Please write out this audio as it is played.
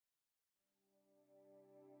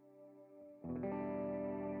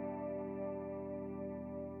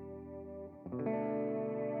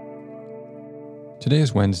Today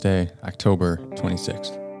is Wednesday, October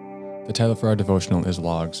 26th. The title for our devotional is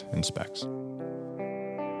Logs and Specks.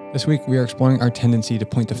 This week, we are exploring our tendency to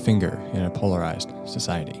point the finger in a polarized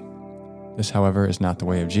society. This, however, is not the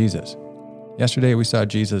way of Jesus. Yesterday, we saw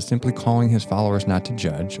Jesus simply calling his followers not to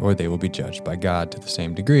judge, or they will be judged by God to the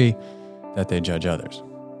same degree that they judge others.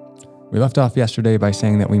 We left off yesterday by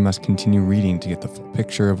saying that we must continue reading to get the full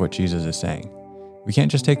picture of what Jesus is saying. We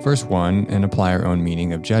can't just take verse 1 and apply our own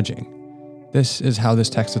meaning of judging. This is how this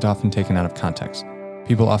text is often taken out of context.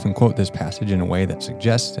 People often quote this passage in a way that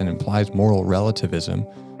suggests and implies moral relativism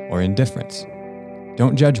or indifference.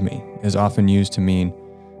 Don't judge me is often used to mean,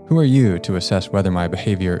 who are you to assess whether my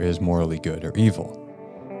behavior is morally good or evil?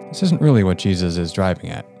 This isn't really what Jesus is driving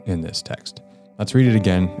at in this text. Let's read it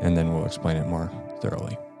again, and then we'll explain it more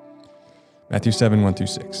thoroughly. Matthew 7,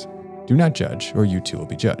 1-6. Do not judge, or you too will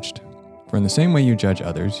be judged. For in the same way you judge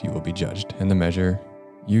others, you will be judged, and the measure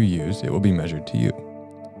you use, it will be measured to you.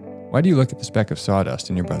 Why do you look at the speck of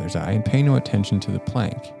sawdust in your brother's eye and pay no attention to the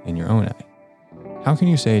plank in your own eye? How can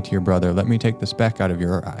you say to your brother, let me take the speck out of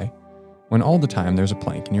your eye, when all the time there's a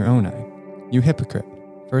plank in your own eye? You hypocrite!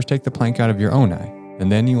 First take the plank out of your own eye,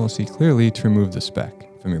 and then you will see clearly to remove the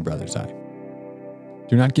speck from your brother's eye.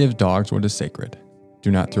 Do not give dogs what is sacred.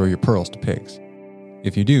 Do not throw your pearls to pigs.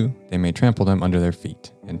 If you do, they may trample them under their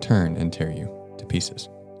feet and turn and tear you to pieces.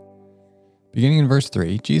 Beginning in verse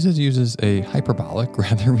 3, Jesus uses a hyperbolic,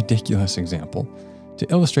 rather ridiculous example to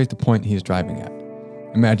illustrate the point he is driving at.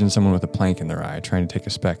 Imagine someone with a plank in their eye trying to take a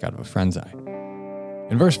speck out of a friend's eye.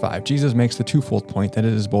 In verse 5, Jesus makes the twofold point that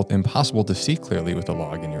it is both impossible to see clearly with a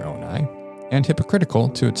log in your own eye and hypocritical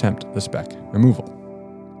to attempt the speck removal.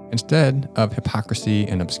 Instead of hypocrisy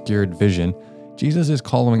and obscured vision, Jesus is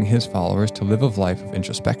calling his followers to live a life of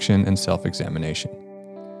introspection and self-examination.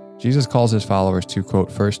 Jesus calls his followers to,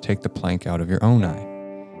 quote, first take the plank out of your own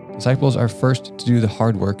eye. Disciples are first to do the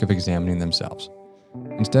hard work of examining themselves.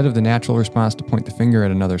 Instead of the natural response to point the finger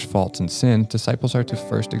at another's faults and sin, disciples are to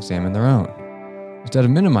first examine their own. Instead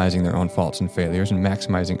of minimizing their own faults and failures and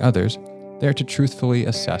maximizing others, they are to truthfully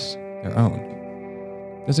assess their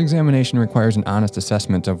own. This examination requires an honest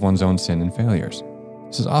assessment of one's own sin and failures.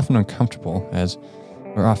 This is often uncomfortable, as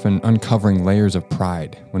we're often uncovering layers of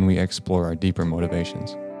pride when we explore our deeper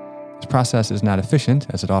motivations. This process is not efficient,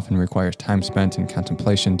 as it often requires time spent in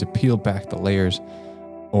contemplation to peel back the layers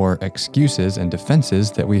or excuses and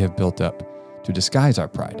defenses that we have built up to disguise our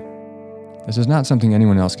pride. This is not something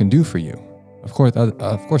anyone else can do for you. Of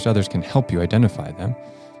course, others can help you identify them,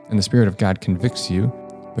 and the Spirit of God convicts you,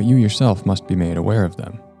 but you yourself must be made aware of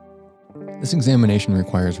them. This examination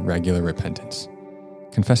requires regular repentance.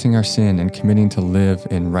 Confessing our sin and committing to live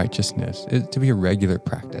in righteousness is to be a regular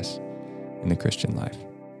practice in the Christian life.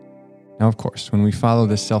 Now, of course, when we follow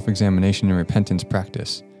this self-examination and repentance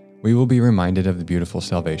practice, we will be reminded of the beautiful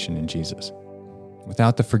salvation in Jesus.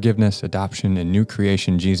 Without the forgiveness, adoption, and new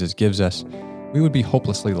creation Jesus gives us, we would be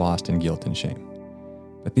hopelessly lost in guilt and shame.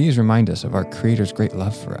 But these remind us of our Creator's great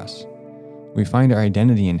love for us. We find our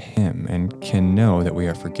identity in Him and can know that we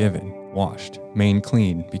are forgiven, washed, made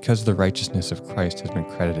clean, because the righteousness of Christ has been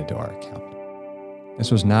credited to our account.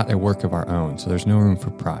 This was not a work of our own, so there's no room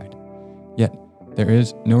for pride. Yet, there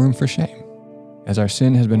is no room for shame, as our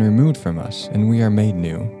sin has been removed from us and we are made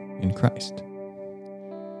new in Christ.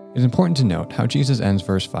 It is important to note how Jesus ends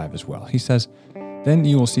verse 5 as well. He says, then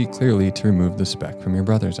you will see clearly to remove the speck from your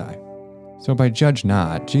brother's eye. So by judge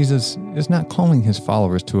not, Jesus is not calling his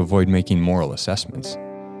followers to avoid making moral assessments.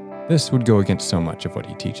 This would go against so much of what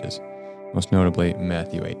he teaches, most notably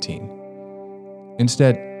Matthew 18.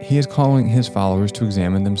 Instead, he is calling his followers to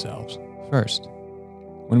examine themselves first.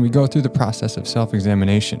 When we go through the process of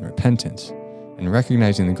self-examination, repentance, and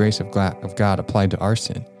recognizing the grace of God applied to our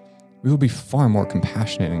sin, we will be far more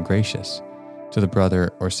compassionate and gracious to the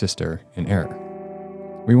brother or sister in error.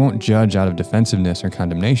 We won't judge out of defensiveness or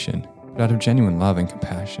condemnation, but out of genuine love and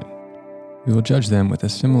compassion. We will judge them with a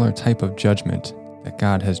similar type of judgment that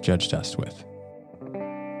God has judged us with.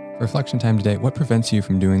 For reflection time today, what prevents you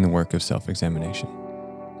from doing the work of self-examination?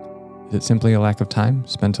 Is it simply a lack of time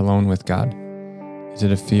spent alone with God? Is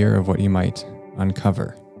it a fear of what you might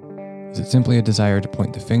uncover? Is it simply a desire to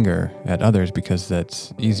point the finger at others because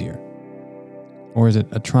that's easier? Or is it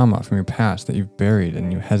a trauma from your past that you've buried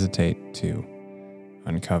and you hesitate to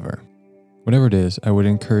uncover? Whatever it is, I would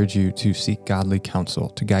encourage you to seek godly counsel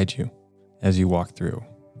to guide you as you walk through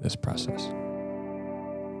this process.